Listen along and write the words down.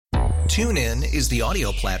TuneIn is the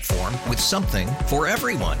audio platform with something for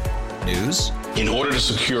everyone. News. In order to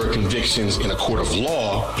secure convictions in a court of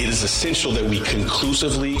law, it is essential that we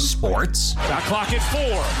conclusively. Sports. Shot clock at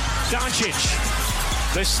 4.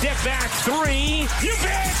 Doncic. The step back 3. You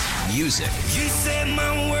bet. Music. You set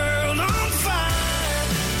my world on fire.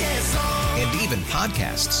 Yes, and even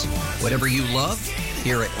podcasts. Whatever you love,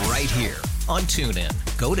 hear it right here on TuneIn.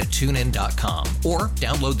 Go to TuneIn.com or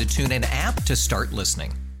download the TuneIn app to start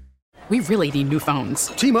listening. We really need new phones.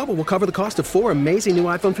 T-Mobile will cover the cost of 4 amazing new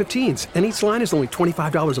iPhone 15s, and each line is only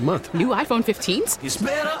 $25 a month. New iPhone 15s? it's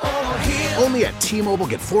better over here. Only at T-Mobile,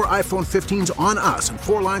 get 4 iPhone 15s on us and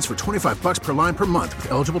 4 lines for $25 per line per month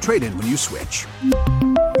with eligible trade-in when you switch.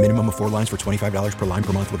 Minimum of 4 lines for $25 per line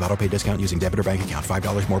per month with autopay discount using debit or bank account.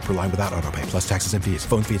 $5 more per line without autopay, plus taxes and fees.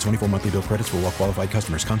 Phone fee at 24 monthly bill credits for well-qualified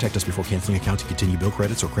customers. Contact us before canceling account to continue bill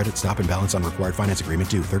credits or credit stop and balance on required finance agreement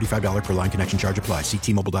due. $35 per line connection charge applies. See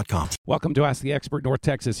T-Mobile.com. Welcome to Ask the Expert, North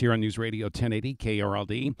Texas, here on News Radio 1080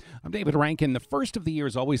 KRLD. I'm David Rankin. The first of the year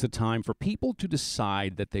is always a time for people to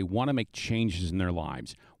decide that they want to make changes in their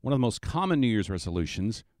lives. One of the most common New Year's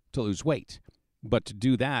resolutions, to lose weight. But to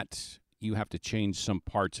do that, you have to change some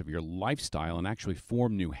parts of your lifestyle and actually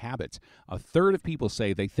form new habits. A third of people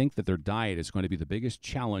say they think that their diet is going to be the biggest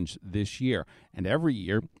challenge this year. And every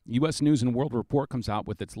year, U.S. News and World Report comes out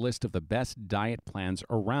with its list of the best diet plans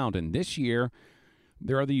around. And this year,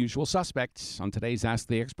 there are the usual suspects. On today's Ask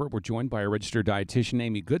the Expert, we're joined by a registered dietitian,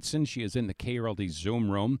 Amy Goodson. She is in the KRLD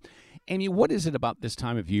Zoom Room. Amy, what is it about this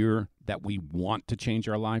time of year that we want to change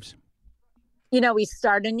our lives? You know, we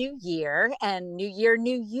start a new year and new year,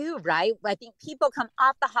 new you, right? I think people come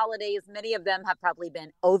off the holidays. Many of them have probably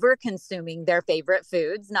been over consuming their favorite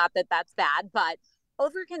foods. Not that that's bad, but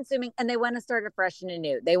over consuming, and they want to start afresh and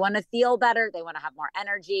anew. They want to feel better. They want to have more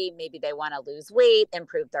energy. Maybe they want to lose weight,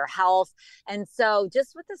 improve their health. And so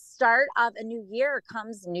just with the start of a new year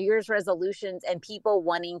comes New Year's resolutions and people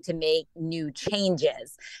wanting to make new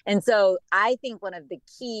changes. And so I think one of the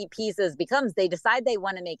key pieces becomes they decide they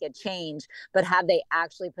want to make a change, but have they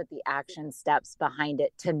actually put the action steps behind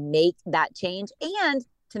it to make that change and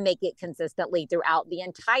to make it consistently throughout the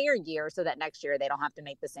entire year so that next year they don't have to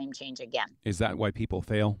make the same change again. Is that why people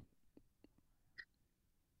fail?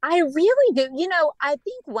 I really do. You know, I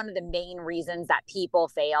think one of the main reasons that people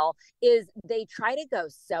fail is they try to go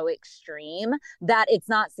so extreme that it's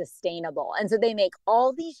not sustainable. And so they make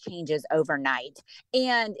all these changes overnight.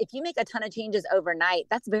 And if you make a ton of changes overnight,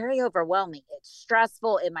 that's very overwhelming. It's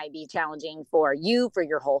stressful. It might be challenging for you, for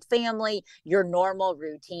your whole family, your normal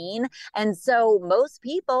routine. And so most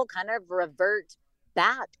people kind of revert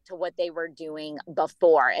back to what they were doing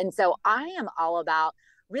before. And so I am all about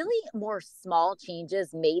really more small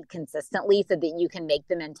changes made consistently so that you can make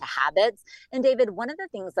them into habits. And David, one of the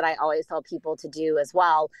things that I always tell people to do as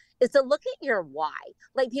well is to look at your why.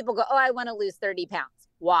 Like people go, oh, I want to lose 30 pounds.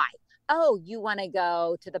 Why? Oh, you want to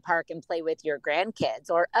go to the park and play with your grandkids,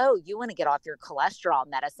 or, oh, you want to get off your cholesterol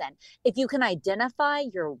medicine. If you can identify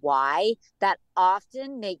your why, that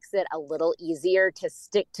often makes it a little easier to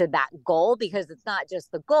stick to that goal because it's not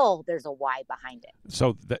just the goal, there's a why behind it.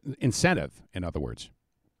 So the incentive, in other words.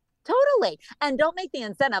 Totally. And don't make the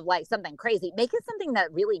incentive like something crazy. Make it something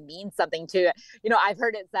that really means something to you. You know, I've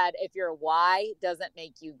heard it said, if your why doesn't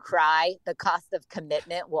make you cry, the cost of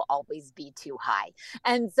commitment will always be too high.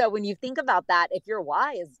 And so when you think about that, if your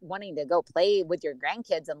why is wanting to go play with your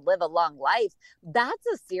grandkids and live a long life, that's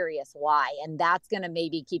a serious why. And that's going to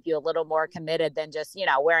maybe keep you a little more committed than just, you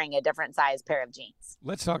know, wearing a different size pair of jeans.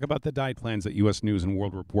 Let's talk about the diet plans that U.S. News and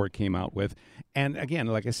World Report came out with. And again,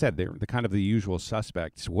 like I said, they're the kind of the usual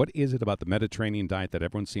suspects. What is it about the Mediterranean diet that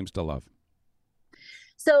everyone seems to love?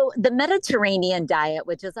 So the Mediterranean diet,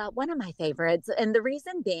 which is one of my favorites, and the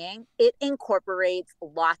reason being, it incorporates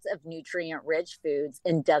lots of nutrient-rich foods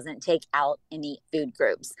and doesn't take out any food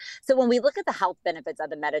groups. So when we look at the health benefits of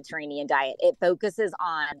the Mediterranean diet, it focuses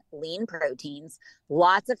on lean proteins,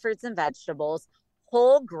 lots of fruits and vegetables,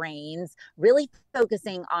 whole grains, really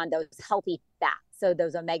focusing on those healthy fats. So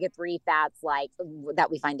those omega-3 fats like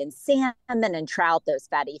that we find in salmon and trout, those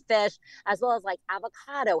fatty fish, as well as like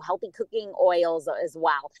avocado, healthy cooking oils as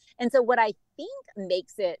well. And so what I think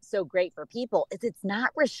makes it so great for people is it's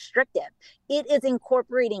not restrictive. It is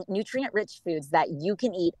incorporating nutrient-rich foods that you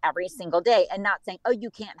can eat every single day and not saying, oh,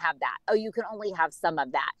 you can't have that. Oh, you can only have some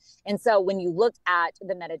of that. And so when you look at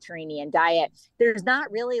the Mediterranean diet, there's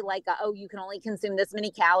not really like, oh, you can only consume this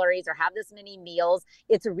many calories or have this many meals.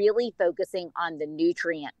 It's really focusing on the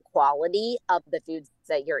nutrient quality of the foods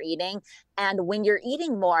that you're eating. And when you're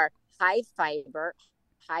eating more high fiber,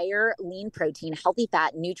 higher lean protein, healthy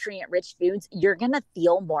fat, nutrient-rich foods, you're going to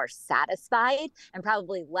feel more satisfied and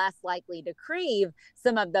probably less likely to crave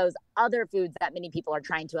some of those other foods that many people are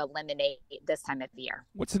trying to eliminate this time of year.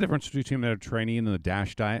 What's the difference between the Mediterranean and the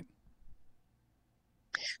DASH diet?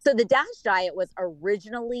 So the DASH diet was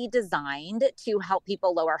originally designed to help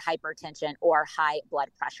people lower hypertension or high blood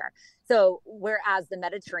pressure. So whereas the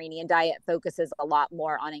Mediterranean diet focuses a lot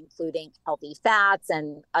more on including healthy fats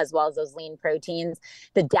and as well as those lean proteins,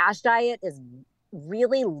 the DASH diet is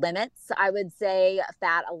really limits, I would say,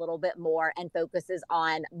 fat a little bit more and focuses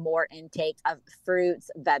on more intake of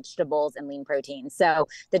fruits, vegetables, and lean proteins. So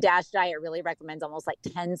the DASH diet really recommends almost like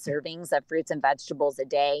 10 servings of fruits and vegetables a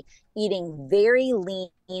day, eating very lean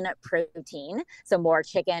protein, so more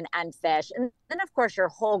chicken and fish, and then of course your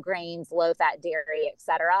whole grains, low fat dairy,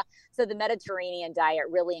 etc. So the Mediterranean diet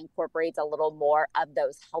really incorporates a little more of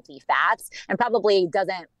those healthy fats and probably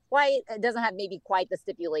doesn't have maybe quite the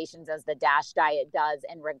stipulations as the DASH diet does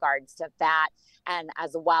in regards to fat, and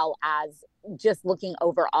as well as just looking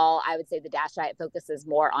overall, I would say the DASH diet focuses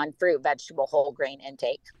more on fruit, vegetable, whole grain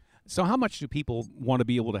intake. So how much do people want to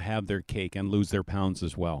be able to have their cake and lose their pounds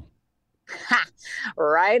as well?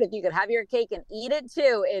 Right? If you could have your cake and eat it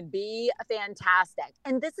too, it'd be fantastic.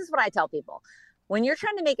 And this is what I tell people. When you're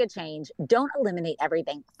trying to make a change, don't eliminate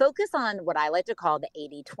everything. Focus on what I like to call the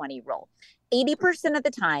 80-20 rule. 80% of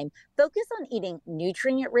the time, focus on eating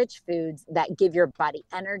nutrient-rich foods that give your body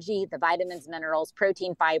energy, the vitamins, minerals,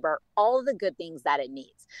 protein, fiber, all the good things that it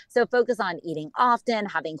needs. So focus on eating often,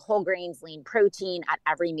 having whole grains, lean protein at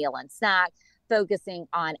every meal and snack, focusing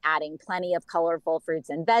on adding plenty of colorful fruits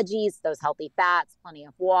and veggies, those healthy fats, plenty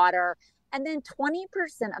of water. And then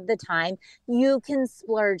 20% of the time, you can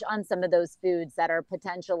splurge on some of those foods that are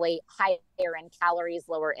potentially higher in calories,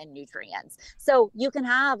 lower in nutrients. So you can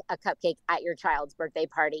have a cupcake at your child's birthday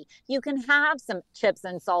party. You can have some chips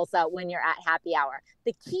and salsa when you're at happy hour.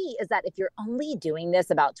 The key is that if you're only doing this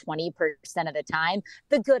about 20% of the time,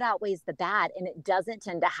 the good outweighs the bad, and it doesn't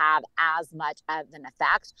tend to have as much of an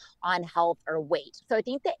effect on health or weight. So I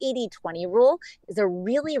think the 80-20 rule is a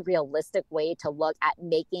really realistic way to look at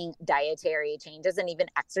making dietary changes and even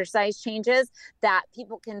exercise changes that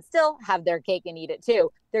people can still have their cake and eat it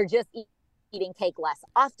too. They're just eating cake less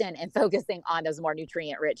often and focusing on those more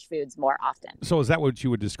nutrient-rich foods more often. So is that what you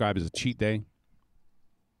would describe as a cheat day?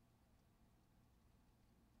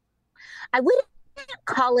 I wouldn't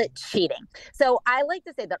call it cheating. So I like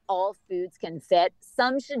to say that all foods can fit.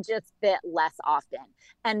 Some should just fit less often.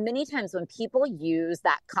 And many times when people use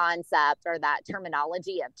that concept or that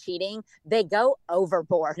terminology of cheating, they go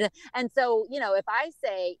overboard. And so, if I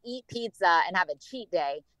say eat pizza and have a cheat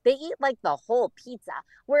day, they eat like the whole pizza.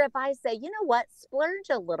 Where if I say, you know what, splurge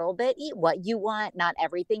a little bit, eat what you want, not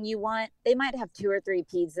everything you want, they might have 2 or 3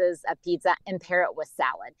 pieces of pizza and pair it with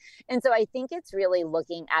salad. And so I think it's really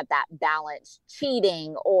looking at that balance,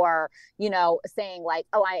 cheating or, saying like,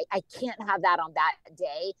 oh, I can't have that on that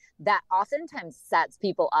day. That oftentimes sets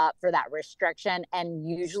people up for that restriction. And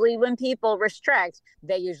usually when people restrict,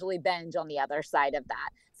 they usually binge on the other side of that.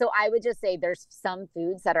 So I would just say there's some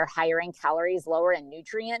foods that are higher in calories, lower in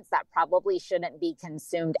nutrients that probably shouldn't be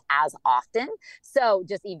consumed as often. So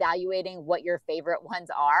just evaluating what your favorite ones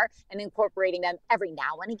are and incorporating them every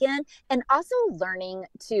now and again. And also learning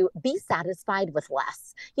to be satisfied with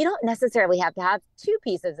less. You don't necessarily have to have 2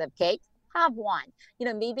 pieces of cake. Have one.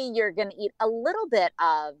 Maybe you're going to eat a little bit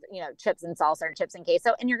of, chips and salsa or chips and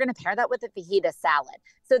queso, and you're going to pair that with a fajita salad.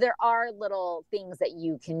 So there are little things that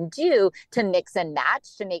you can do to mix and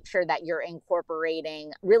match to make sure that you're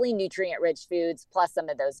incorporating really nutrient-rich foods plus some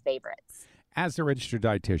of those favorites. As a registered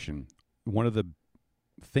dietitian, one of the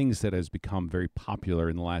things that has become very popular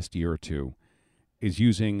in the last year or two is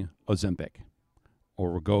using Ozempic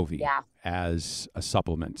or Wegovy as a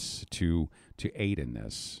supplement to aid in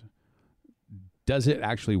this. Does it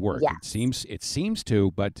actually work? Yes. It seems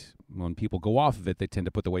to, but when people go off of it, they tend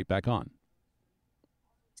to put the weight back on.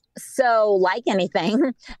 So like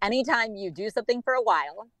anything, anytime you do something for a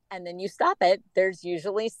while and then you stop it, there's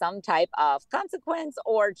usually some type of consequence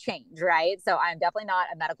or change, right? So I'm definitely not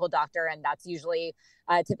a medical doctor, and that's usually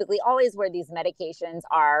typically always where these medications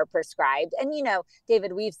are prescribed. And,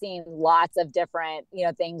 David, we've seen lots of different,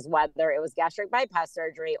 things, whether it was gastric bypass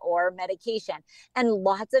surgery or medication. And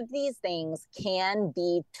lots of these things can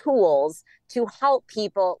be tools to help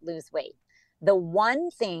people lose weight. The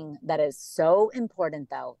one thing that is so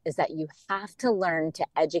important, though, is that you have to learn to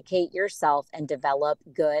educate yourself and develop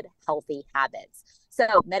good, healthy habits.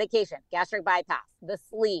 So medication, gastric bypass, the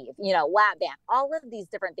sleeve, lap band, all of these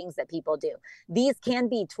different things that people do. These can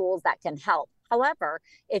be tools that can help. However,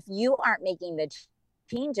 if you aren't making the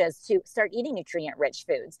changes to start eating nutrient-rich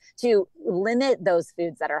foods, to limit those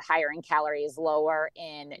foods that are higher in calories, lower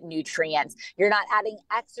in nutrients. You're not adding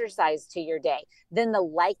exercise to your day. Then the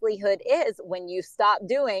likelihood is when you stop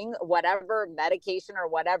doing whatever medication or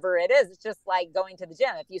whatever it is, it's just like going to the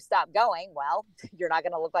gym. If you stop going, well, you're not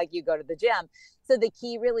going to look like you go to the gym. So the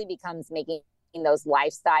key really becomes making those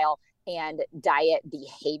lifestyle and diet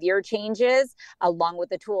behavior changes along with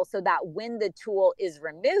the tool, so that when the tool is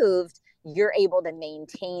removed, you're able to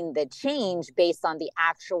maintain the change based on the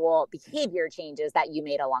actual behavior changes that you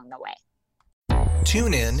made along the way.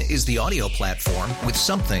 TuneIn is the audio platform with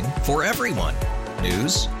something for everyone.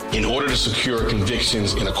 News. In order to secure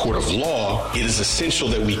convictions in a court of law, it is essential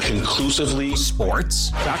that we conclusively. Sports.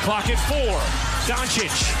 Shot clock at 4.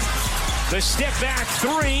 Doncic. The step back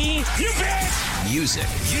 3. You bet. Music.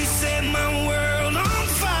 You set my world on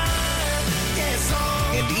fire. Yes,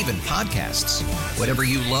 and even podcasts. Whatever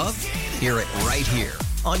you love, hear it right here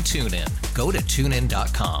on TuneIn. Go to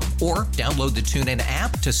TuneIn.com or download the TuneIn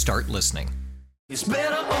app to start listening. It's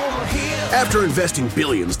better over here. After investing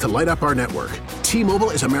billions to light up our network, T-Mobile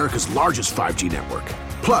is America's largest 5G network.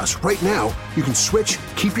 Plus, right now, you can switch,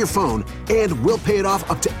 keep your phone, and we'll pay it off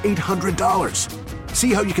up to $800.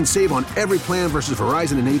 See how you can save on every plan versus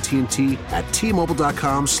Verizon and AT&T at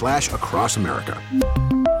T-Mobile.com/across America.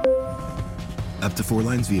 Up to 4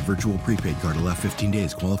 lines via virtual prepaid card. Allow 15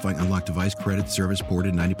 days. Qualifying unlocked device credit service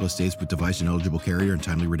ported 90-plus days with device and eligible carrier and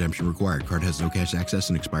timely redemption required. Card has no cash access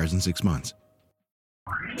and expires in 6 months.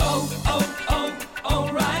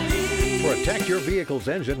 O'Reilly. Protect your vehicle's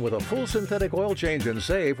engine with a full synthetic oil change and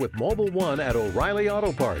save with Mobile One at O'Reilly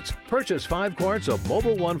Auto Parts. Purchase 5 quarts of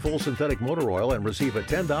Mobile One full synthetic motor oil and receive a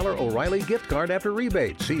 $10 O'Reilly gift card after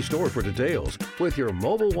rebate. See store for details. With your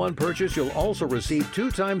Mobile One purchase, you'll also receive 2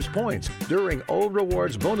 times points during O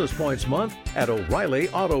Rewards Bonus Points Month at O'Reilly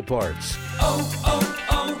Auto Parts.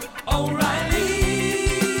 O'Reilly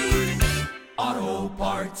Auto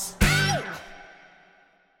Parts.